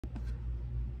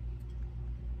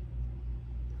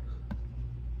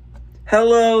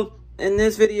Hello, in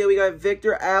this video we got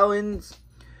Victor Allen's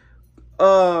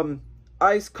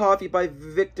iced coffee by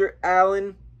Victor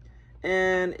Allen,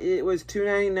 and it was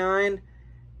 $2.99,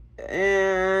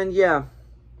 and yeah,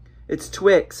 it's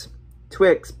Twix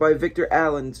by Victor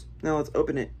Allen's. Now let's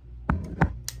open it.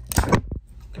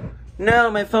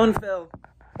 No, my phone fell.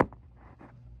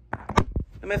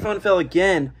 And my phone fell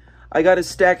again. I gotta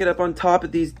stack it up on top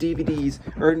of these DVDs,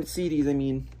 or CDs, I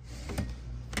mean.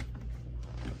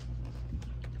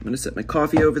 I'm gonna set my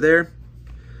coffee over there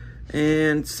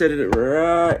and set it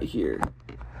right here.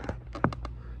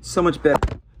 So much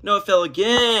better. No, it fell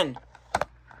again.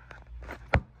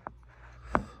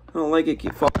 I don't like it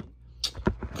keep falling.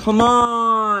 Come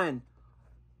on.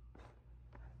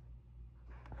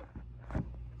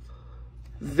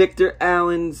 Victor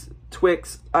Allen's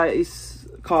Twix ice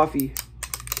coffee.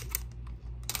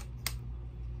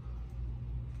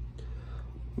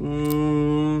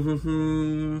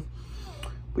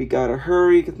 We gotta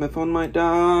hurry because my phone might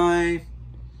die.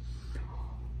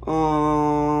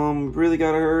 Really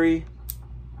gotta hurry.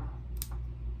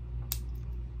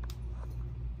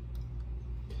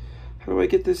 How do I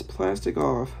get this plastic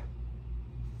off?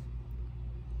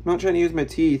 I'm not trying to use my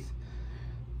teeth,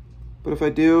 but if I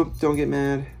do, don't get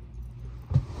mad.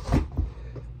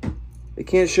 I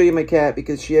can't show you my cat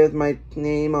because she has my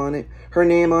name on it, her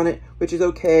name on it, which is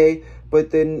okay,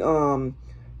 but then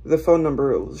the phone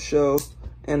number will show,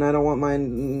 and I don't want my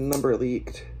number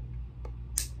leaked.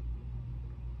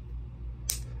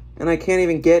 And I can't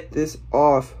even get this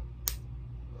off.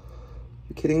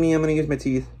 You kidding me? I'm gonna use my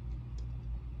teeth.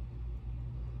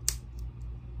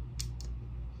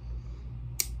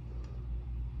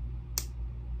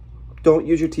 Don't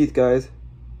use your teeth, guys.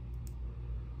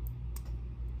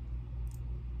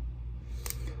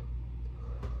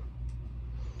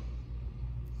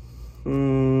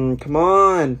 Come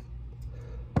on.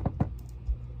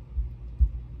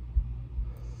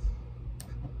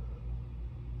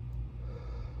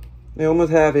 I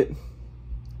almost have it.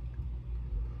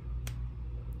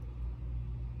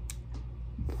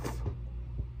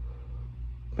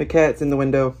 My cat's in the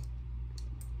window.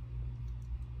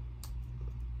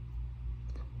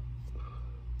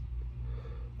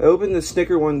 I opened the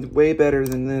Snicker one way better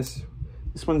than this.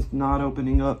 This one's not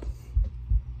opening up.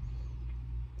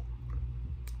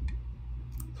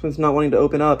 This one's not wanting to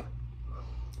open up.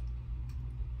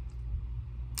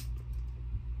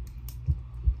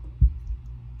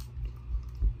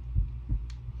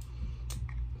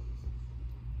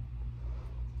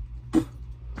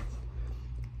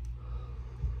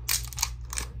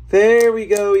 There we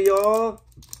go, y'all.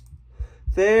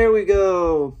 There we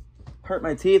go. Hurt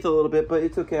my teeth a little bit, but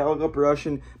it's okay. I'll go brush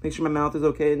and make sure my mouth is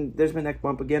okay. And there's my neck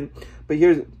bump again. But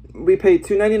here's, we paid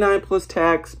 $2.99 plus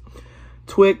tax.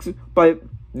 Twix by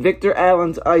Victor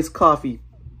Allen's iced coffee.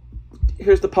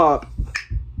 Here's the pop.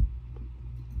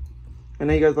 I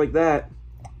know you guys like that.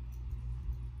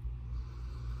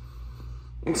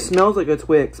 It smells like a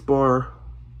Twix bar.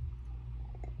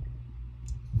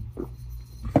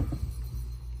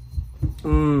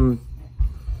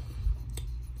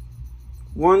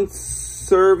 One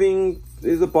serving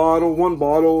is a bottle, one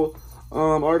bottle,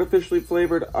 artificially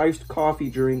flavored iced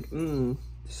coffee drink.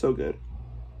 So good.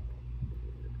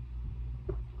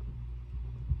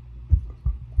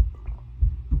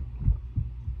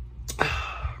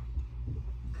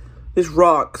 This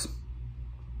rocks.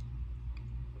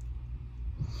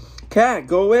 Cat,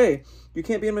 go away. You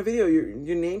can't be in my video.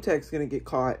 Your name tag's gonna get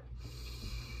caught.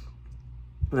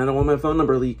 And I don't want my phone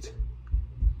number leaked.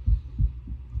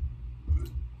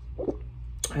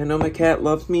 I know my cat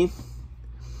loves me,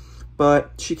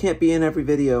 but she can't be in every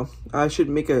video. I should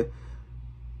make a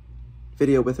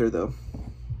video with her, though.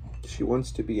 She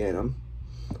wants to be in them.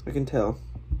 I can tell.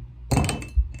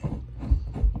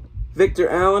 Victor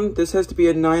Allen, this has to be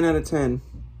a 9 out of 10.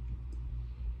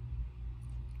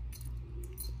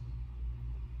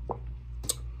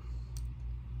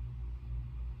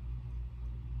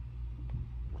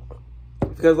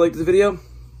 If you guys like this video,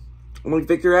 I'm like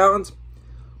Victor Allen's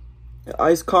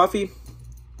iced coffee.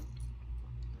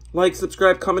 Like,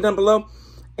 subscribe, comment down below,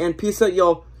 and peace out,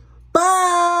 y'all.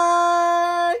 Bye!